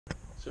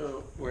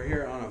So we're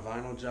here on a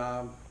vinyl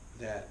job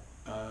that,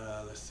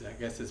 let's see, I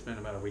guess it's been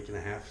about a week and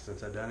a half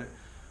since I've done it.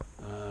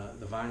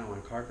 The vinyl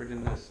and carpet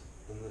in this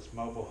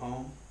mobile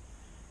home,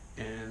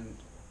 and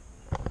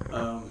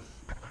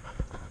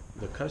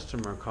the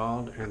customer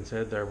called and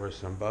said there was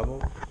some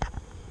bubble.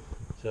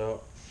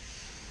 So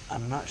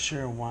I'm not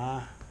sure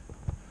why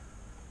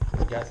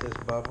we got this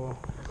bubble.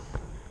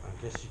 I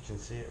guess you can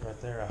see it right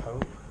there, I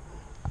hope.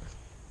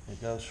 It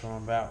goes from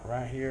about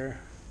right here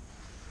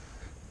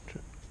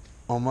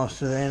almost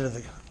to the end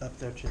of up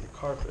there to the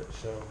carpet.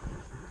 So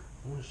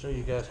I want to show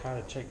you guys how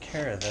to take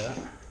care of that.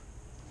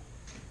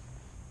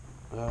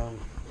 I'm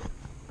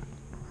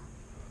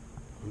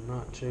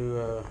not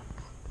too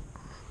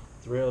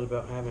thrilled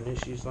about having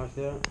issues like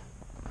that.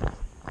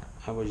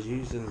 I was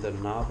using the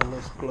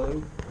novelist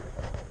glue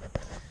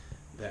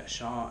that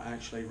Shaw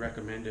actually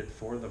recommended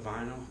for the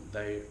vinyl.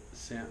 They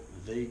sent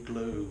the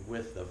glue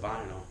with the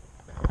vinyl,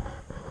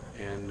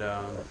 and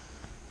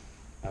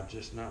I've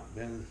just not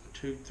been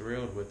too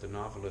thrilled with the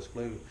novelist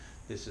glue.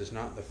 This is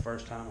not the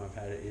first time I've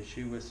had an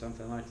issue with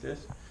something like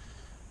this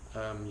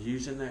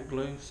using that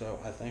glue, so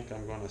I think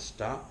I'm going to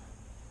stop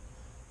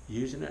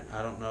using it.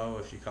 I don't know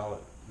if you call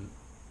it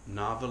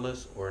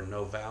novelist or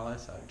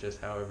novalis, just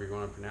however you're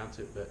going to pronounce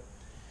it, but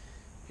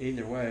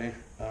either way,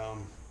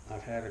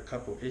 I've had a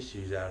couple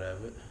issues out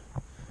of it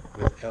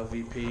with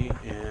LVP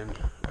and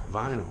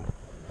vinyl.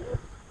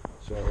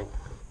 So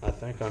I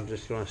think I'm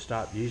just going to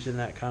stop using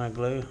that kind of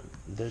glue.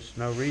 There's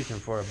no reason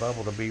for a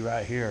bubble to be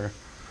right here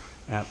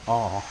at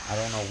all. I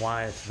don't know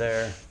why it's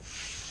there.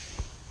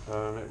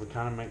 It would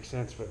kind of make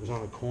sense if it was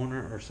on a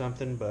corner or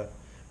something, but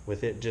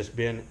with it just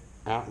being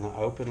out in the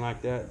open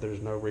like that,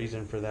 there's no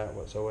reason for that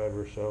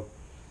whatsoever. So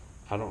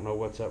I don't know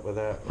what's up with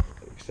that,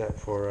 except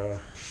for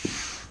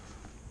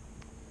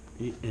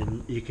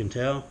and you can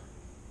tell,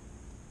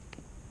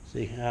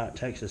 see how it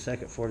takes a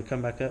second for it to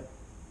come back up,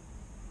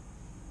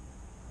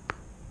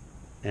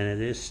 and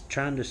it is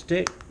trying to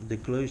stick. The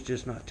glue's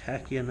just not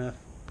tacky enough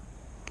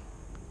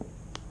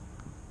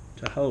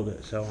to hold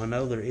it. So I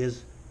know there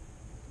is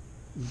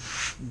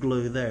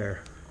glue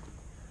there.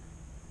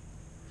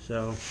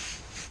 So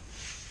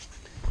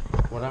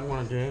what I'm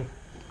going to do,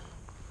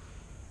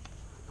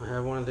 I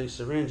have one of these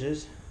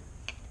syringes,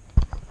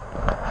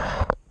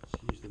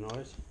 excuse the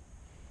noise,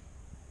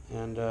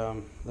 and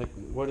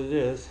what it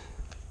is,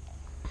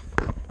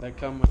 they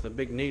come with a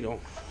big needle.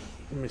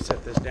 Let me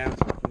set this down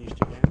so I can use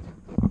two hands.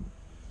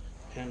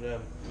 And they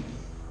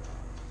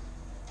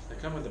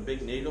come with a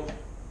big needle,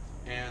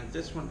 and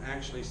this one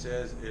actually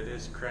says it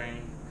is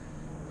Crane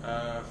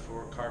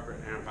for carpet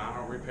and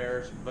vinyl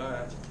repairs.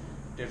 But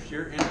if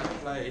you're in a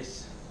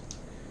place,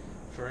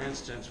 for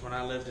instance, when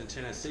I lived in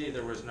Tennessee,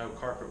 there was no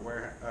carpet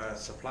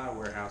supply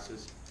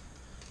warehouses.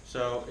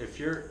 So if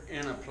you're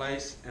in a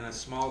place in a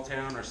small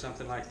town or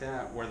something like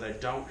that where they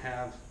don't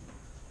have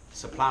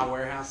supply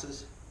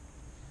warehouses,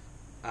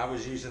 I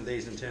was using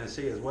these in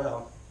Tennessee as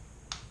well,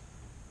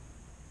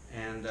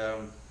 and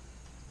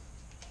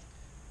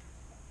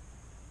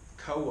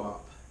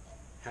Co-op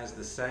has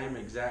the same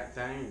exact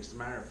thing. As a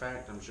matter of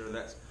fact, I'm sure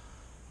that's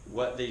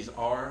what these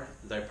are.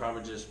 They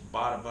probably just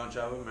bought a bunch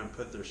of them and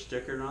put their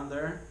sticker on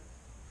there.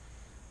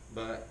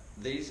 But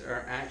these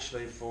are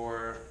actually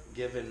for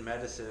giving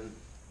medicine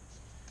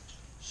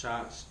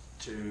shots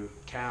to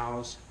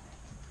cows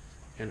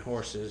and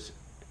horses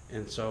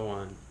and so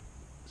on.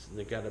 So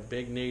they got a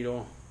big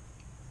needle,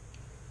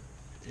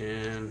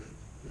 and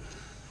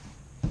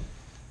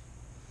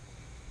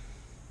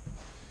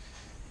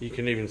you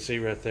can even see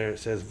right there it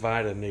says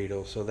Vita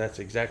needle. So that's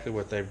exactly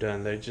what they've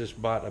done. They just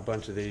bought a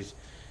bunch of these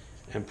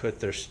and put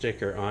their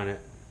sticker on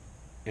it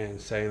and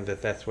saying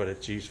that that's what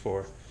it's used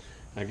for.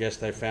 I guess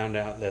they found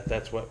out that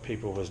that's what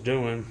people was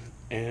doing,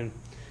 and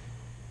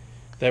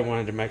they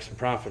wanted to make some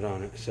profit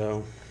on it.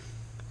 So,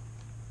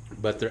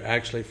 but they're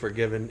actually for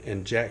giving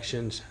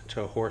injections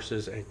to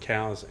horses and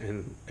cows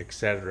and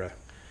etc.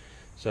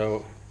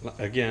 So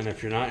again,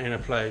 if you're not in a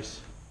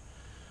place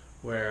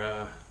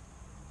where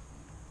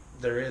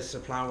there is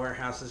supply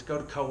warehouses, go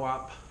to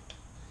Co-op.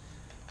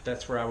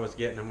 That's where I was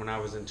getting them when I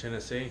was in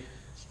Tennessee.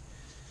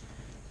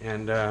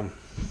 And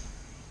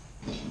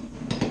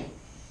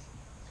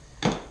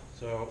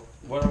so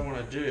what I want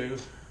to do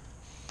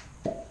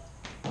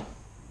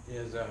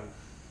is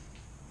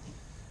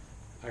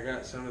I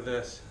got some of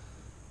this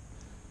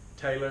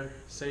Taylor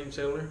seam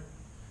sealer.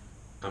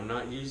 I'm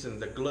not using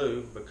the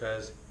glue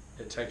because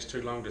it takes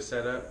too long to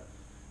set up.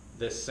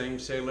 This seam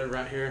sealer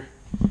right here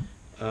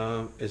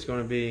it's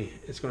going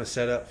to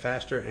set up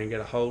faster and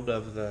get a hold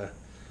of the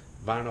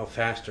vinyl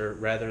faster,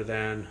 rather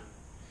than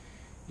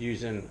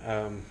using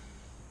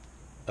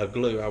a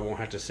glue. I won't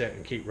have to sit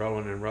and keep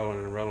rolling and rolling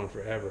and rolling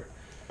forever.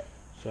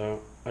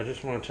 So I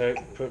just want to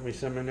put me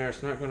some in there.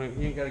 It's not going to,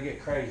 you ain't got to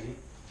get crazy.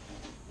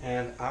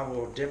 And I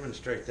will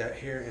demonstrate that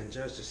here in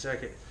just a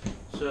second.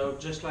 So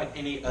just like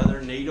any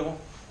other needle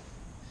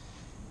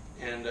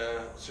and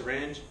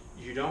syringe,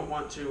 you don't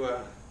want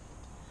to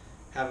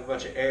have a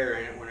bunch of air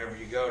in it whenever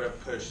you go to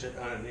push it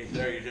underneath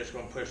there. You're just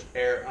going to push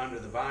air under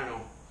the vinyl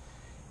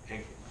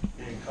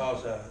and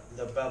cause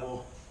the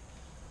bubble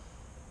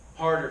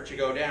harder to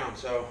go down.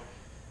 So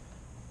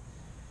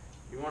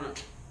you want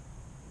to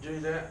do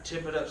that,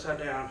 tip it upside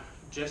down,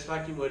 just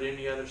like you would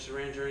any other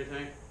syringe or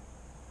anything.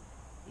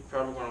 You're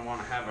probably going to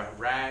want to have a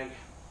rag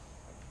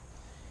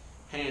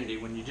handy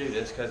when you do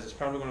this, because it's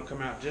probably going to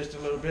come out just a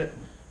little bit.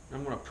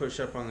 I'm going to push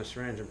up on the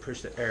syringe and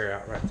push the air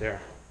out right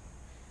there.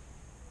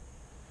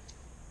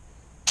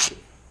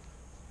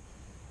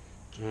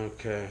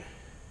 Okay.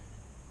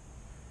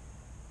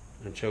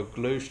 Until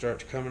glue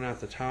starts coming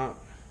out the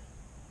top,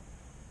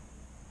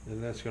 then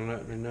that's going to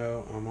let me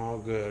know I'm all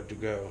good to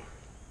go.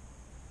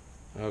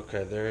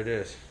 Okay, there it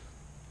is.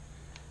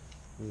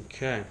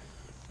 Okay,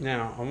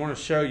 now I want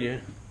to show you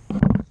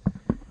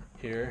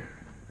here.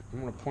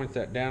 I'm going to point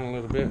that down a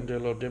little bit and do a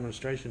little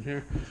demonstration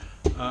here.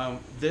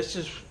 This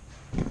is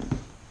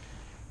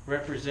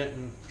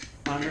representing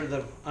under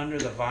the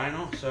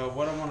vinyl. So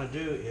what I want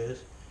to do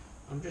is,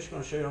 I'm just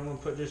going to show you. I'm going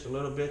to put just a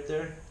little bit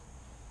there.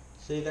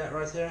 See that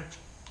right there?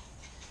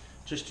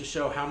 Just to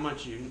show how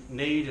much you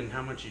need and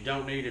how much you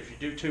don't need. If you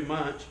do too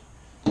much,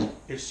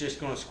 it's just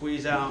going to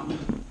squeeze out.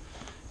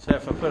 So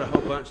if I put a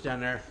whole bunch down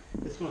there,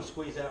 it's going to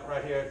squeeze out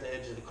right here at the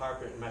edge of the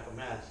carpet and make a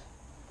mess.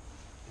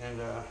 And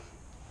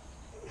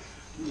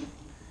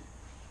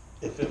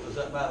if it was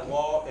up by the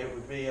wall, it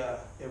would be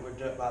it would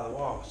do it by the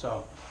wall.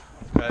 So,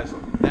 guys,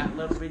 that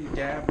little bitty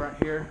dab right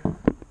here.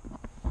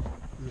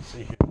 Let me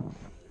see here.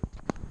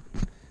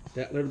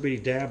 That little bitty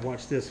dab.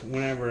 Watch this.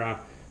 Whenever I'm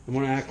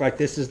going to act like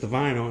this is the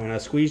vinyl, and I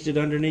squeezed it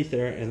underneath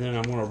there, and then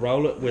I'm going to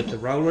roll it with the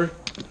roller.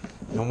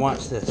 And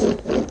watch this.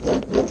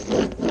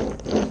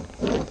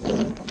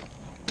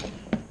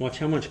 Watch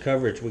how much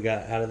coverage we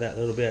got out of that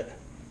little bit.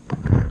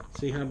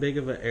 See how big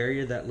of an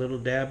area that little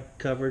dab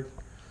covered?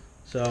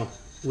 So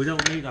we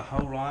don't need a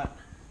whole lot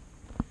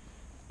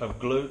of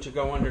glue to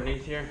go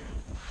underneath here.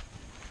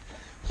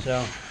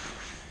 So,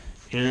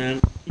 and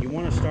you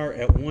want to start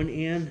at one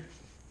end.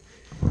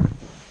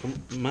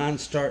 Mine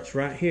starts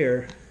right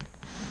here.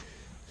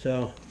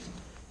 So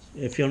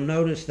if you'll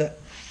notice that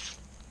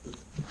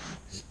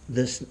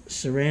this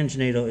syringe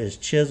needle is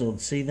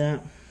chiseled, see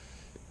that?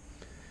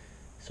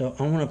 So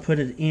I want to put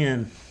it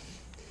in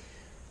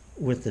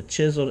with the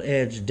chiseled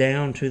edge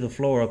down to the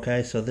floor,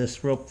 okay? So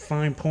this real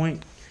fine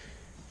point,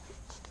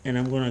 and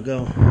I'm going to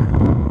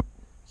go,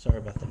 sorry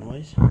about the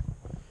noise,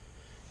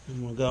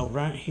 I'm going to go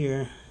right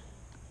here,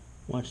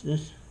 watch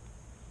this,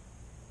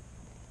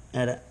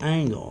 at an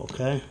angle,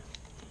 okay?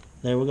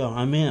 There we go,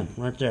 I'm in,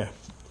 right there.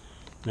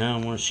 Now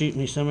I'm going to shoot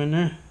me some in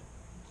there.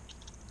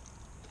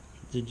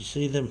 Did you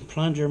see the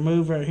plunger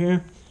move right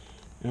here?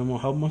 And I'm going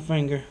to hold my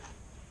finger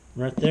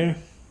right there.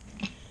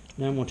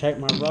 Now I'm going to take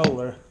my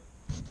roller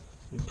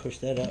and push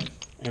that up,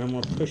 and I'm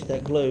going to push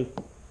that glue.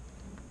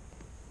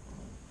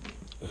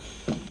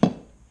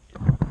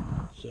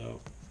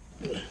 So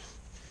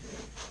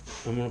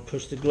I'm going to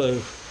push the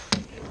glue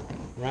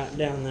right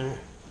down there.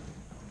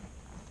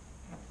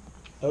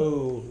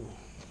 Oh,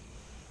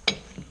 you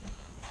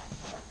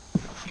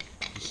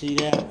see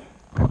that?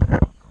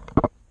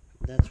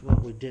 That's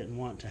what we didn't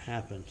want to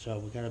happen, so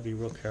we got to be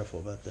real careful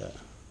about that.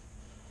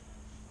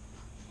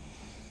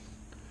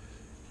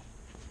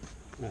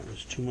 That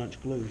was too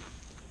much glue.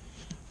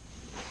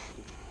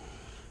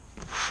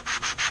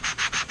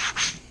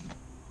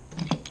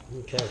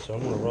 Okay, so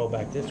I'm going to roll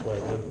back this way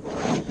then.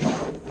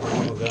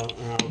 I'm going to go,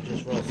 and I'll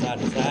just roll side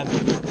to side,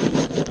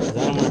 because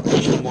I don't want to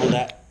push no more of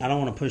that. I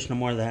don't want to push no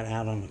more of that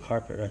out on the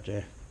carpet right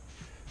there.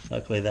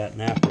 Luckily, that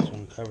napkin's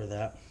going to cover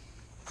that.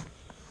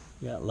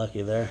 Got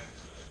lucky there.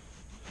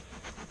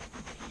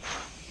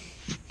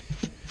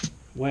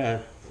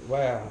 Well,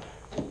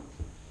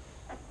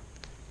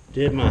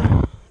 did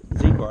my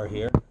Z-bar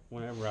here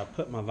whenever I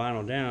put my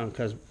vinyl down,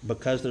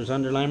 because there's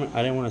underlayment,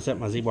 I didn't want to set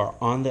my Z-bar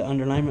on the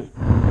underlayment.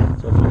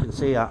 So if you can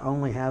see, I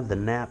only have the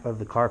nap of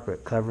the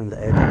carpet covering the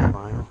edge of the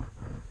vinyl.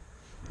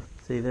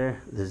 See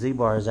there? The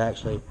Z-bar is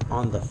actually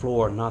on the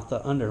floor, not the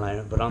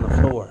underlayment, but on the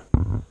floor.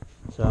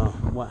 So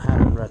what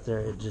happened right there,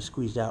 it just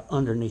squeezed out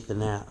underneath the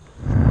nap.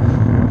 So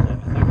I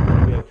think we're going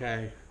to be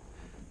okay,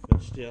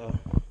 but still,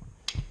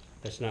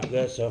 that's not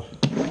good. So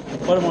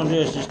what I'm going to do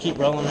is just keep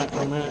rolling that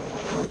for a minute.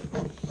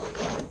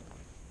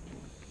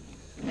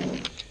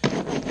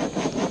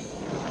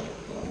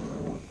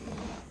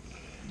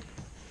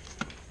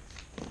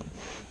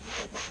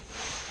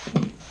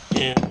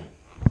 And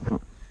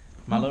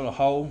my little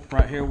hole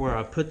right here where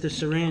I put the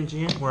syringe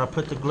in, where I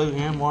put the glue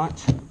in,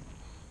 watch.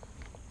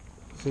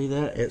 See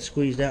that? It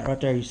squeezed out right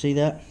there. You see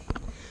that?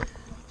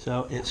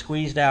 So it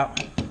squeezed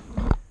out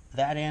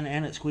that end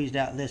and it squeezed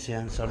out this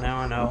end. So now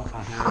I know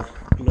I have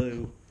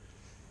glue,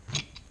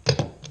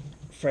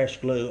 fresh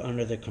glue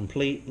under the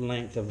complete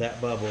length of that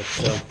bubble.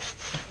 So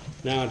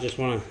now I just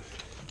want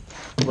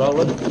to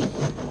roll it.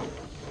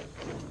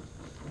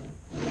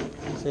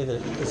 See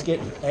that it's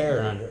getting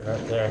air under it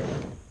right there.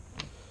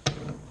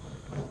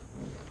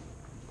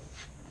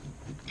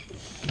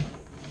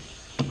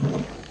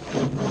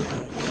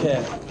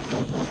 Okay.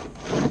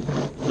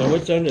 So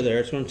it's under there.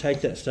 It's going to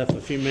take that stuff a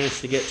few minutes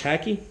to get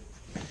tacky.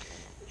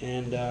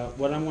 And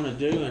what I'm going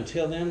to do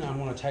until then, I'm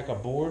going to take a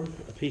board,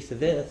 a piece of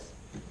this,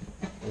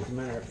 As a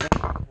matter of fact,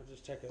 I'll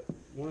just take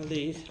one of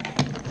these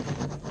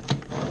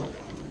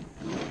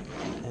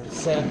and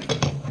set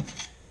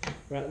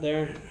right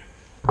there,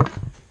 and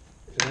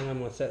then I'm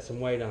going to set some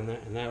weight on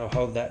that, and that'll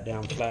hold that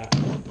down flat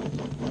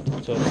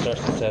so it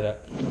starts to set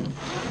up,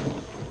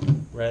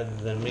 rather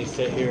than me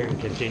sit here and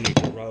continue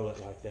to roll it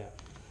like that.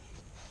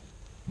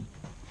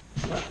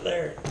 Right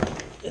there,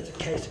 it's a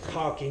case of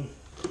caulking.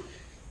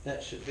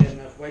 That should be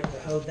enough weight to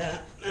hold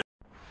that.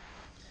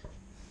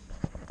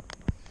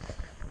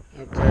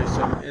 Okay,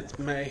 so it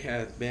may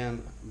have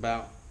been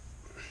about,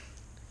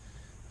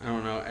 I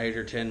don't know, 8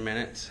 or 10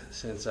 minutes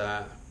since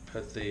I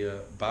put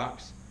the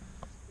box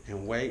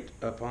and weight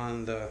up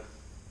on the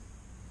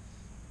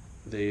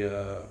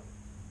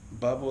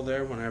bubble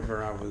there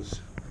whenever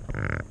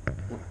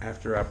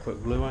after I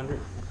put glue under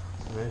it.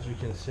 And as you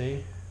can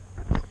see,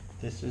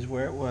 this is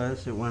where it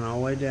was. It went all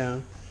the way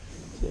down.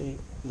 See,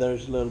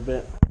 there's a little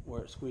bit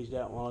where it squeezed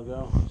out a while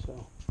ago.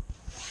 So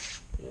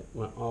it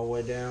went all the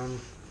way down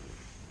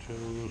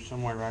to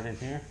somewhere right in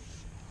here.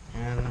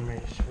 And let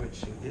me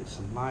switch and get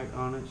some light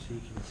on it so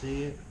you can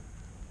see it.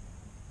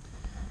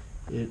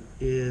 It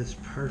is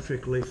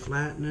perfectly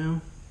flat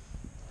now.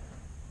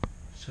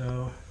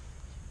 So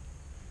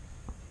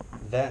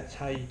that's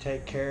how you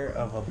take care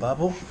of a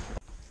bubble.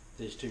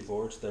 These two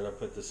boards that I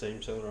put the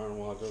seam sealer on a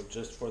while ago,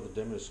 just for the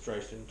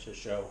demonstration to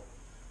show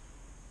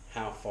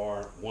how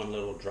far one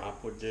little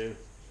drop would do.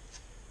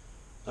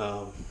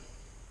 I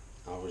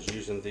was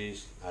using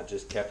these, I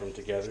just kept them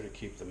together to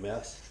keep the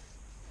mess,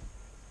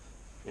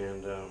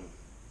 and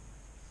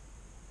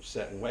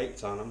setting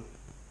weights on them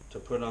to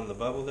put on the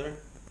bubble there,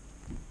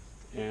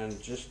 and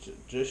just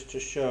to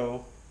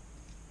show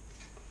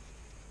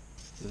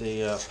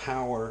the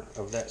power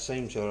of that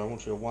seam sealer. I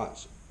want you to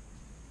watch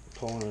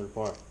pulling it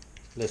apart.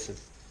 Listen.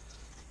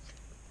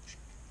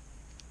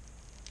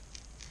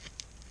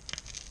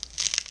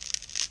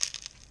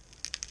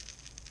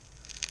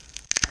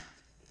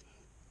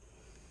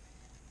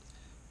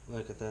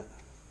 Look at that.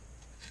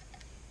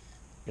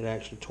 It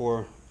actually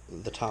tore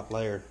the top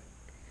layer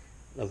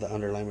of the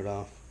underlayment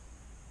off.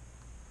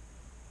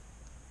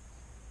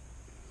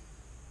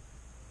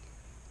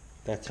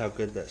 That's how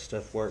good that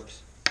stuff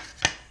works.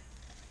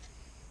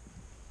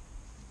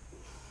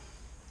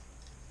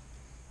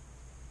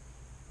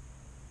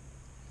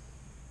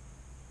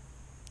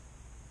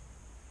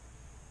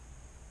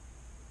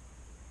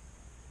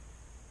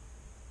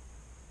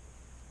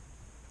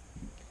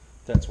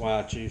 That's why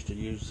I choose to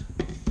use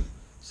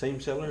seam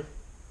sealer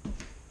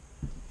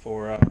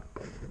for a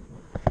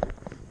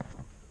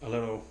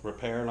little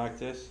repair like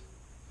this,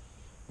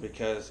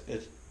 because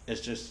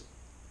it's just,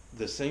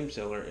 the seam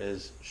sealer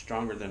is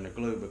stronger than the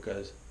glue,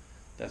 because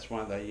that's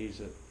why they use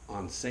it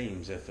on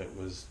seams. If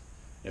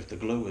the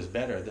glue was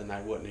better, then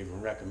they wouldn't even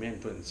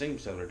recommend putting seam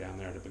sealer down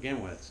there to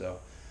begin with. So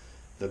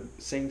the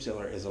seam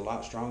sealer is a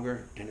lot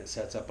stronger, and it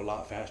sets up a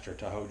lot faster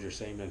to hold your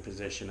seam in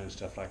position and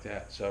stuff like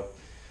that. So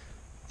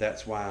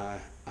that's why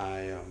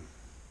I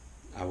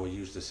will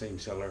use the seam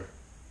sealer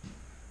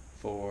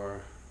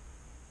for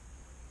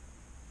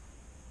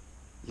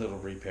little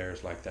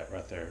repairs like that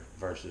right there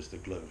versus the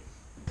glue.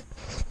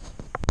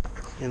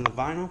 In the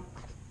vinyl,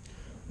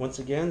 once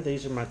again,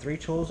 these are my 3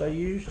 tools I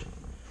used: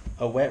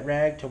 a wet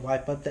rag to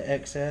wipe up the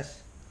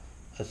excess,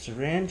 a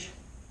syringe,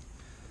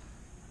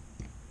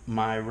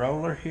 my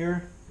roller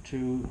here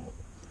to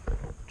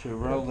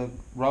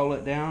roll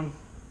it down,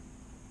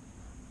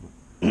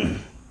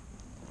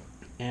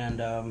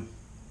 and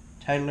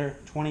Taylor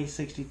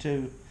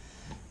 2062.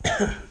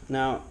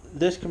 Now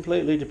this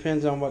completely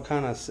depends on what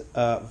kind of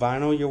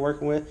vinyl you're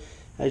working with.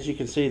 As you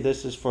can see,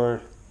 this is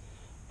for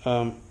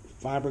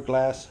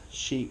fiberglass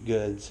sheet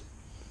goods.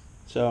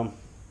 So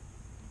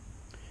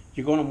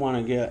you're going to want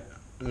to get,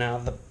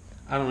 now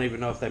I don't even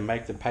know if they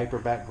make the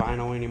paperback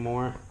vinyl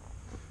anymore,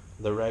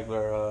 the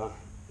regular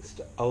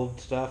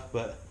old stuff,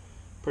 but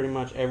pretty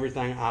much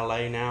everything I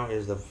lay now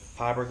is the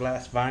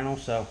fiberglass vinyl.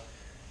 So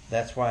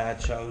that's why I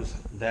chose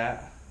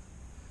that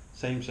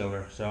seam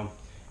sealer. So,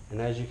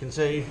 and as you can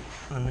see,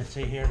 let me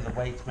see here, the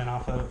weight's been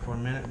off of it for a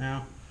minute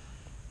now,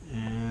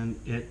 and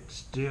it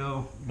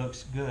still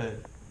looks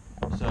good.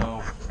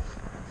 So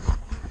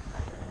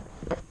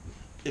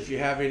if you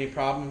have any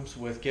problems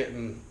with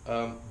getting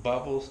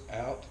bubbles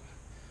out,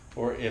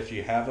 or if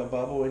you have a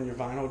bubble in your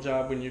vinyl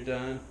job when you're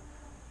done,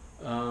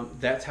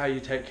 that's how you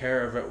take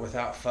care of it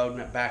without folding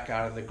it back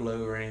out of the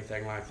glue or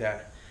anything like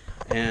that.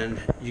 And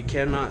you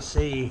cannot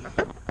see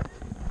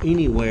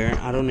anywhere,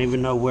 I don't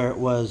even know where it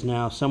was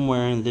now,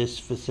 somewhere in this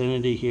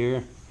vicinity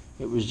here,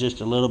 it was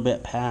just a little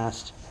bit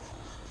past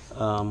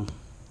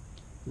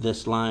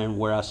this line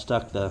where I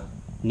stuck the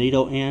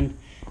needle in,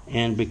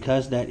 and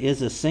because that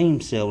is a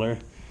seam sealer,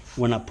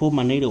 when I pulled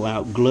my needle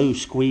out, glue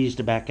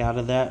squeezed back out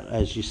of that,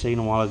 as you seen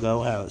a while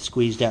ago, how it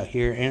squeezed out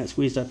here and it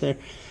squeezed up there.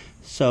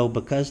 So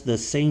because the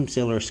seam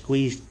sealer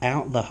squeezed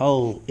out the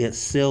hole, it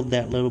sealed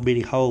that little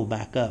bitty hole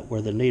back up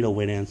where the needle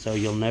went in, so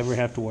you'll never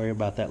have to worry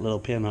about that little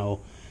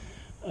pinhole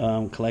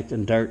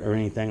collecting dirt or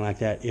anything like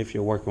that if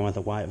you're working with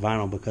a white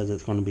vinyl, because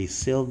it's going to be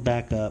sealed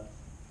back up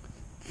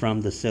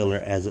from the sealer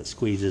as it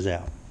squeezes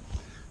out.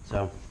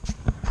 So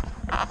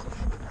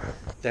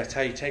that's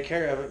how you take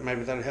care of it.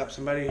 Maybe that'll help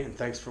somebody, and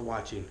thanks for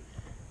watching.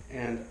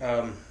 And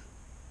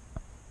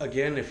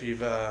again, if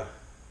you've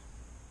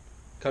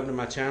come to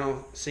my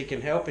channel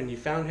seeking help and you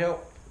found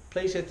help,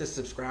 please hit the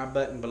subscribe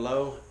button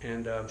below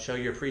and show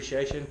your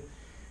appreciation.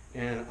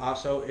 And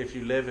also, if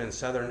you live in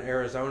southern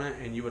Arizona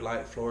and you would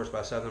like Floors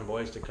by Southern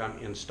Boys to come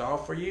install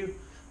for you,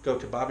 go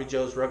to Bobby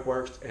Joe's Rug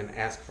Works and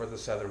ask for the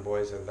Southern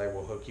Boys and they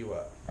will hook you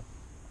up.